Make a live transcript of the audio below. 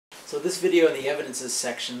So this video in the evidences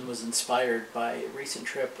section was inspired by a recent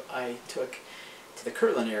trip I took to the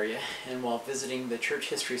Kirtland area, and while visiting the church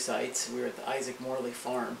history sites, we were at the Isaac Morley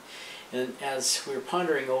farm. And as we were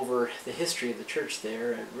pondering over the history of the church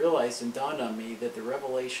there, I realized and dawned on me that the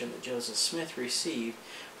revelation that Joseph Smith received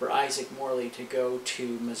for Isaac Morley to go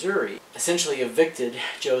to Missouri essentially evicted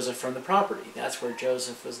Joseph from the property. That's where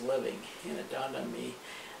Joseph was living. And it dawned on me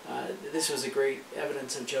this was a great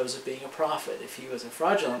evidence of Joseph being a prophet. If he was a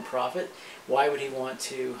fraudulent prophet, why would he want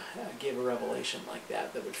to give a revelation like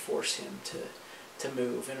that that would force him to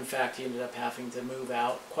move? And in fact, he ended up having to move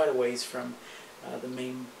out quite a ways from the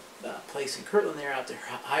main place in Kirtland there, out to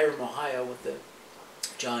Hiram, Ohio, with the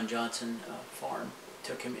John Johnson farm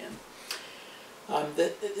took him in.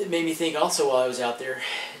 It made me think also while I was out there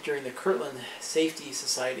during the Kirtland Safety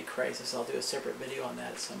Society crisis. I'll do a separate video on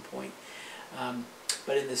that at some point.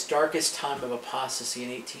 But in this darkest time of apostasy in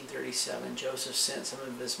 1837, Joseph sent some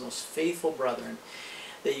of his most faithful brethren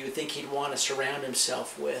that you would think he'd want to surround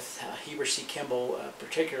himself with. Heber C. Kimball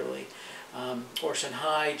particularly, Orson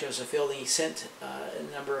Hyde, Joseph Fielding. He sent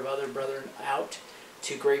a number of other brethren out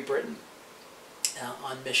to Great Britain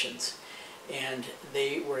on missions. And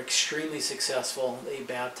they were extremely successful. They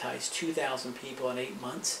baptized 2,000 people in 8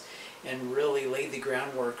 months and really laid the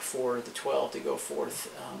groundwork for the 12 to go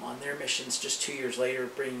forth on their missions just 2 years later,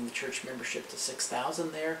 bringing the church membership to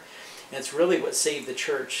 6,000 there. And it's really what saved the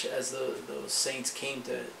church as those saints came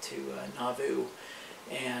to Nauvoo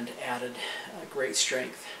and added great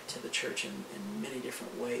strength to the church in many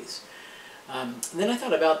different ways. Then I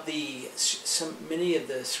thought about many of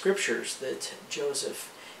the scriptures that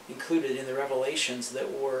Joseph included in the revelations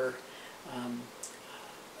that were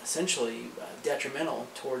essentially detrimental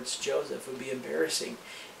towards Joseph. It would be embarrassing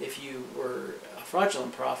if you were a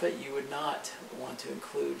fraudulent prophet. You would not want to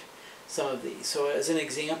include some of these. So as an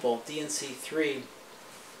example, D&C 3,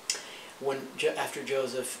 after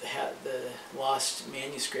Joseph had the lost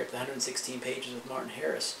manuscript, the 116 pages of Martin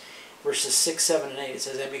Harris, verses 6, 7, and 8, it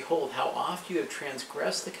says, "And behold, how oft you have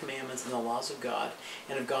transgressed the commandments and the laws of God,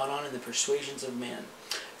 and have gone on in the persuasions of men.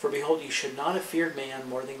 For behold, you should not have feared man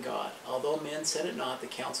more than God. Although men said it not, the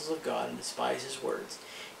counsels of God, and despised his words.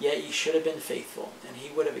 Yet ye should have been faithful, and he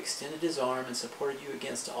would have extended his arm and supported you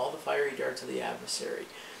against all the fiery darts of the adversary,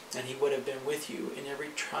 and he would have been with you in every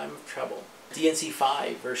time of trouble." D&C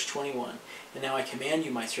 5, verse 21, "And now I command you,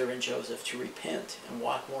 my servant Joseph, to repent, and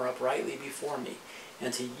walk more uprightly before me,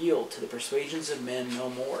 and to yield to the persuasions of men no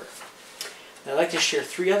more." Now, I'd like to share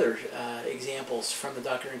three other examples from the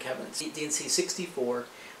Doctrine and Covenants. D&C 64,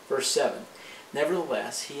 verse 7,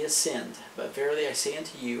 "Nevertheless he has sinned, but verily I say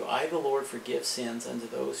unto you, I the Lord forgive sins unto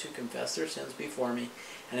those who confess their sins before me,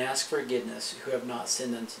 and ask forgiveness, who have not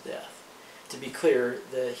sinned unto death." To be clear,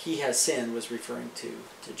 the "he has sinned" was referring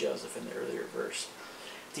to Joseph in the earlier verse.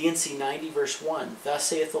 D&C 90, verse 1, "Thus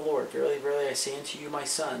saith the Lord, Verily, verily, I say unto you, my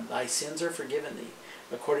son, thy sins are forgiven thee,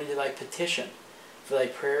 according to thy petition. For thy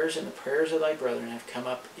prayers and the prayers of thy brethren have come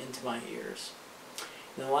up into my ears."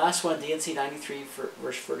 And the last one, D&C 93,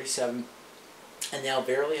 verse 47, "And now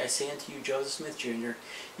verily I say unto you, Joseph Smith Jr.,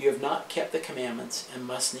 you have not kept the commandments, and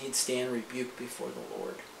must needs stand rebuked before the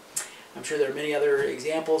Lord." I'm sure there are many other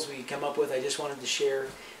examples we could come up with. I just wanted to share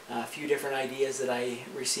a few different ideas that I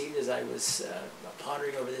received as I was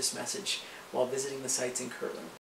pondering over this message while visiting the sites in Kirtland.